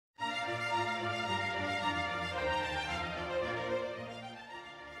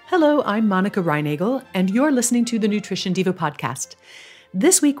Hello, I'm Monica Reinagel, and you're listening to the Nutrition Diva podcast.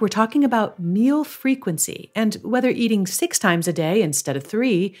 This week, we're talking about meal frequency and whether eating 6 times a day instead of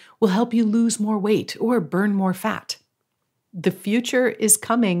 3 will help you lose more weight or burn more fat. The future is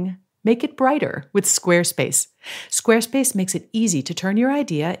coming. Make it brighter with Squarespace. Squarespace makes it easy to turn your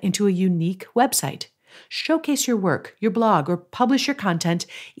idea into a unique website. Showcase your work, your blog, or publish your content,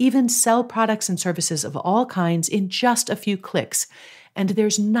 even sell products and services of all kinds in just a few clicks. And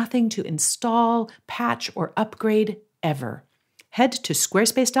there's nothing to install, patch, or upgrade ever. Head to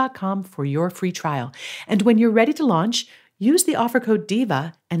squarespace.com for your free trial. And when you're ready to launch, use the offer code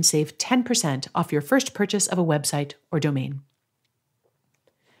DIVA and save 10% off your first purchase of a website or domain.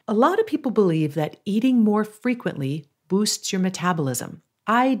 A lot of people believe that eating more frequently boosts your metabolism.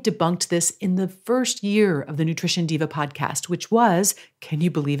 I debunked this in the first year of the Nutrition Diva podcast, which was, can you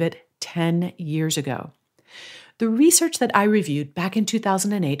believe it, 10 years ago. The research that I reviewed back in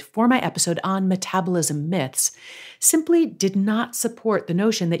 2008 for my episode on metabolism myths simply did not support the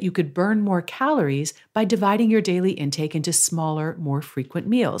notion that you could burn more calories by dividing your daily intake into smaller, more frequent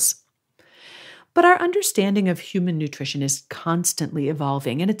meals. But our understanding of human nutrition is constantly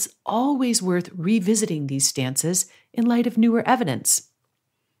evolving, and it's always worth revisiting these stances in light of newer evidence.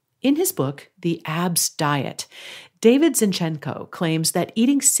 In his book, The Abs Diet, David Zinczenko claims that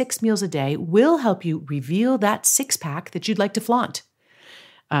eating 6 meals a day will help you reveal that six-pack that you'd like to flaunt.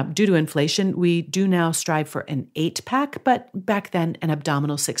 Due to inflation, we do now strive for an 8-pack, but back then an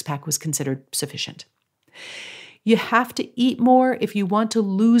abdominal 6-pack was considered sufficient. You have to eat more if you want to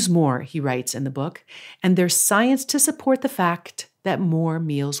lose more, he writes in the book, and there's science to support the fact that more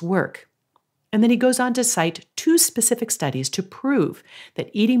meals work. And then he goes on to cite 2 specific studies to prove that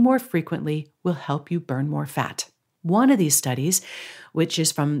eating more frequently will help you burn more fat. One of these studies, which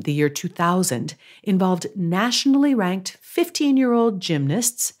is from the year 2000, involved nationally ranked 15-year-old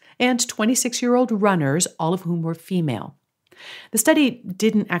gymnasts and 26-year-old runners, all of whom were female. The study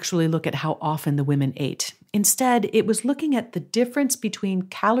didn't actually look at how often the women ate. Instead, it was looking at the difference between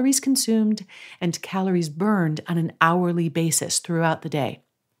calories consumed and calories burned on an hourly basis throughout the day.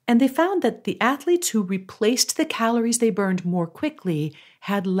 And they found that the athletes who replaced the calories they burned more quickly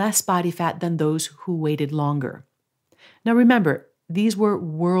had less body fat than those who waited longer. Now remember, these were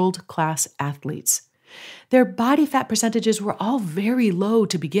world-class athletes. Their body fat percentages were all very low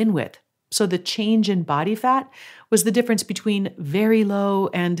to begin with, so the change in body fat was the difference between very low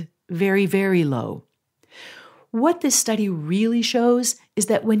and very, very low. What this study really shows is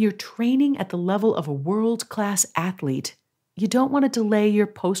that when you're training at the level of a world-class athlete, you don't want to delay your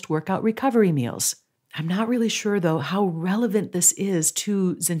post-workout recovery meals. I'm not really sure, though, how relevant this is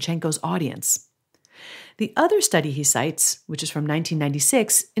to Zinczenko's audience. The other study he cites, which is from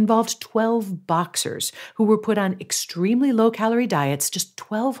 1996, involved 12 boxers who were put on extremely low-calorie diets, just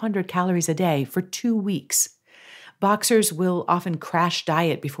 1,200 calories a day, for 2 weeks. Boxers will often crash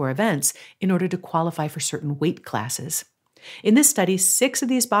diet before events in order to qualify for certain weight classes. In this study, 6 of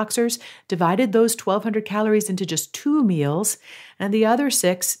these boxers divided those 1,200 calories into just 2 meals, and the other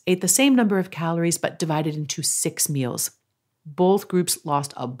 6 ate the same number of calories but divided into 6 meals. Both groups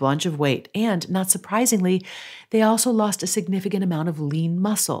lost a bunch of weight, and, not surprisingly, they also lost a significant amount of lean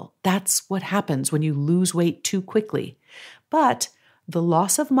muscle. That's what happens when you lose weight too quickly. But the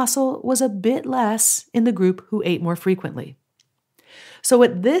loss of muscle was a bit less in the group who ate more frequently. So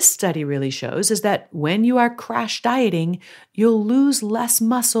what this study really shows is that when you are crash dieting, you'll lose less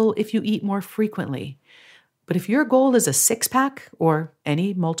muscle if you eat more frequently. But if your goal is a 6-pack, or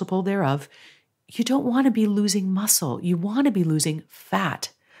any multiple thereof, you don't want to be losing muscle. You want to be losing fat.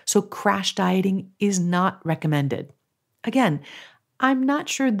 So crash dieting is not recommended. Again, I'm not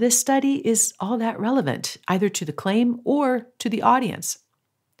sure this study is all that relevant, either to the claim or to the audience.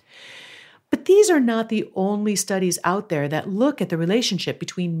 But these are not the only studies out there that look at the relationship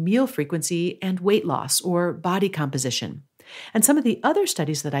between meal frequency and weight loss or body composition. And some of the other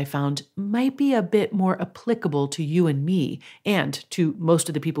studies that I found might be a bit more applicable to you and me, and to most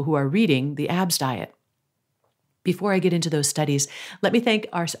of the people who are reading The Abs Diet. Before I get into those studies, let me thank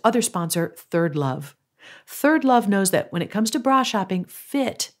our other sponsor, Third Love. Third Love knows that when it comes to bra shopping,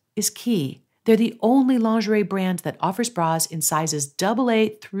 fit is key. They're the only lingerie brand that offers bras in sizes AA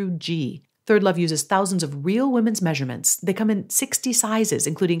through G. Third Love uses thousands of real women's measurements. They come in 60 sizes,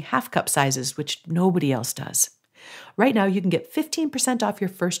 including half-cup sizes, which nobody else does. Right now, you can get 15% off your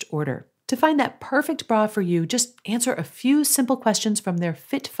first order. To find that perfect bra for you, just answer a few simple questions from their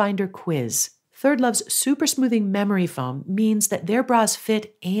Fit Finder quiz. Third Love's super smoothing memory foam means that their bras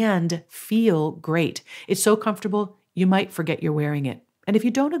fit and feel great. It's so comfortable, you might forget you're wearing it. And if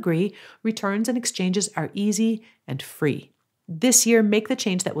you don't agree, returns and exchanges are easy and free. This year, make the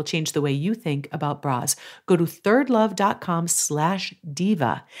change that will change the way you think about bras. Go to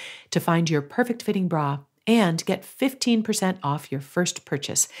thirdlove.com/diva to find your perfect fitting bra and get 15% off your first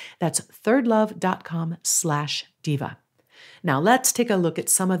purchase. That's thirdlove.com/diva. Now let's take a look at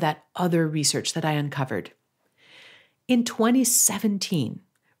some of that other research that I uncovered. In 2017,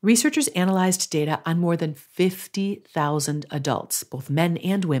 researchers analyzed data on more than 50,000 adults, both men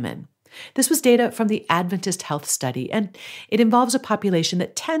and women. This was data from the Adventist Health Study, and it involves a population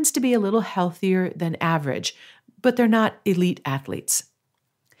that tends to be a little healthier than average, but they're not elite athletes.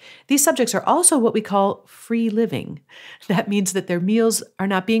 These subjects are also what we call free living. That means that their meals are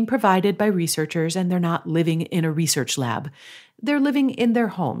not being provided by researchers and they're not living in a research lab. They're living in their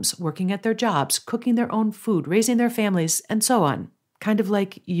homes, working at their jobs, cooking their own food, raising their families, and so on, kind of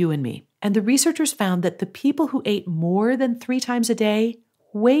like you and me. And the researchers found that the people who ate more than 3 times a day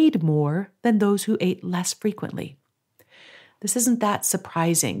weighed more than those who ate less frequently. This isn't that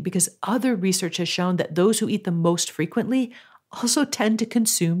surprising because other research has shown that those who eat the most frequently also tend to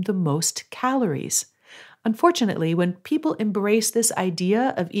consume the most calories. Unfortunately, when people embrace this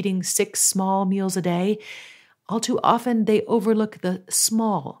idea of eating 6 small meals a day, all too often they overlook the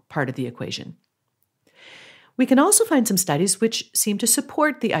small part of the equation. We can also find some studies which seem to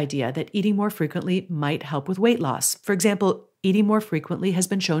support the idea that eating more frequently might help with weight loss. For example, eating more frequently has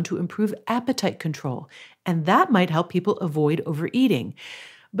been shown to improve appetite control, and that might help people avoid overeating.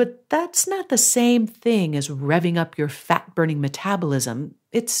 But that's not the same thing as revving up your fat-burning metabolism.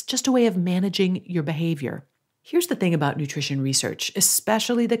 It's just a way of managing your behavior. Here's the thing about nutrition research,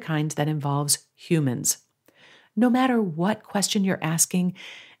 especially the kind that involves humans. No matter what question you're asking,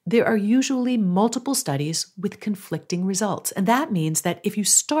 there are usually multiple studies with conflicting results. And that means that if you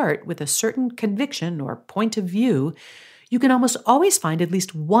start with a certain conviction or point of view, you can almost always find at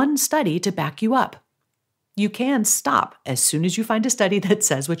least one study to back you up. You can stop as soon as you find a study that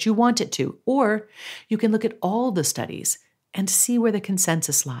says what you want it to, or you can look at all the studies and see where the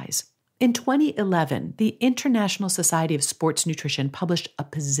consensus lies. In 2011, the International Society of Sports Nutrition published a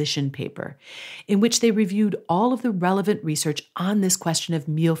position paper in which they reviewed all of the relevant research on this question of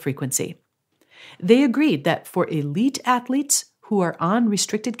meal frequency. They agreed that for elite athletes who are on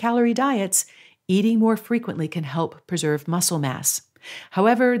restricted calorie diets, eating more frequently can help preserve muscle mass.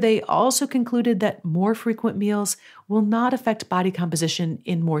 However, they also concluded that more frequent meals will not affect body composition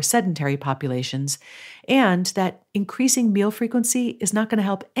in more sedentary populations, and that increasing meal frequency is not going to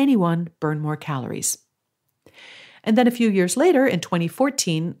help anyone burn more calories. And then a few years later, in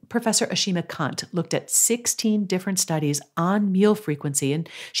 2014, Professor Ashima Kant looked at 16 different studies on meal frequency, and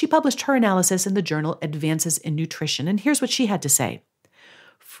she published her analysis in the journal Advances in Nutrition. And here's what she had to say.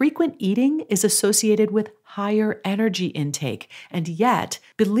 Frequent eating is associated with higher energy intake, and yet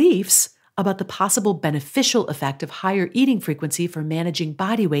beliefs about the possible beneficial effect of higher eating frequency for managing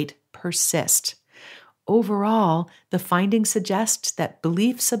body weight persist. Overall, the findings suggest that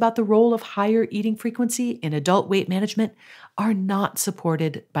beliefs about the role of higher eating frequency in adult weight management are not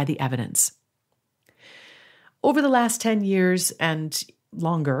supported by the evidence. Over the last 10 years and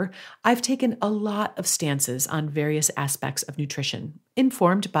longer, I've taken a lot of stances on various aspects of nutrition,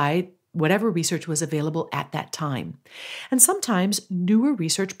 informed by whatever research was available at that time. And sometimes newer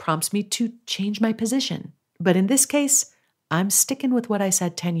research prompts me to change my position. But in this case, I'm sticking with what I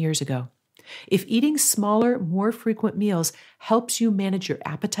said 10 years ago. If eating smaller, more frequent meals helps you manage your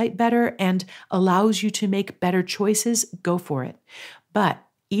appetite better and allows you to make better choices, go for it. But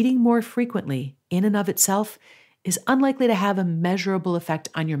eating more frequently, in and of itself, is unlikely to have a measurable effect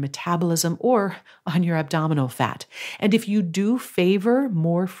on your metabolism or on your abdominal fat. And if you do favor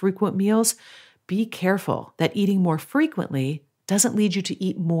more frequent meals, be careful that eating more frequently doesn't lead you to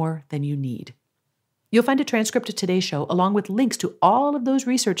eat more than you need. You'll find a transcript of today's show along with links to all of those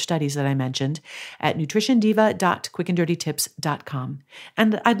research studies that I mentioned at nutritiondiva.quickanddirtytips.com.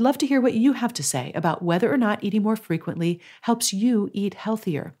 And I'd love to hear what you have to say about whether or not eating more frequently helps you eat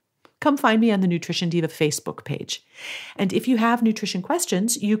healthier. Come find me on the Nutrition Diva Facebook page. And if you have nutrition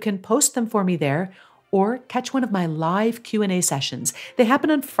questions, you can post them for me there or catch one of my live Q&A sessions. They happen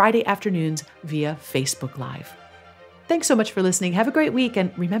on Friday afternoons via Facebook Live. Thanks so much for listening. Have a great week,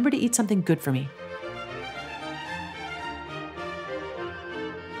 and remember to eat something good for me.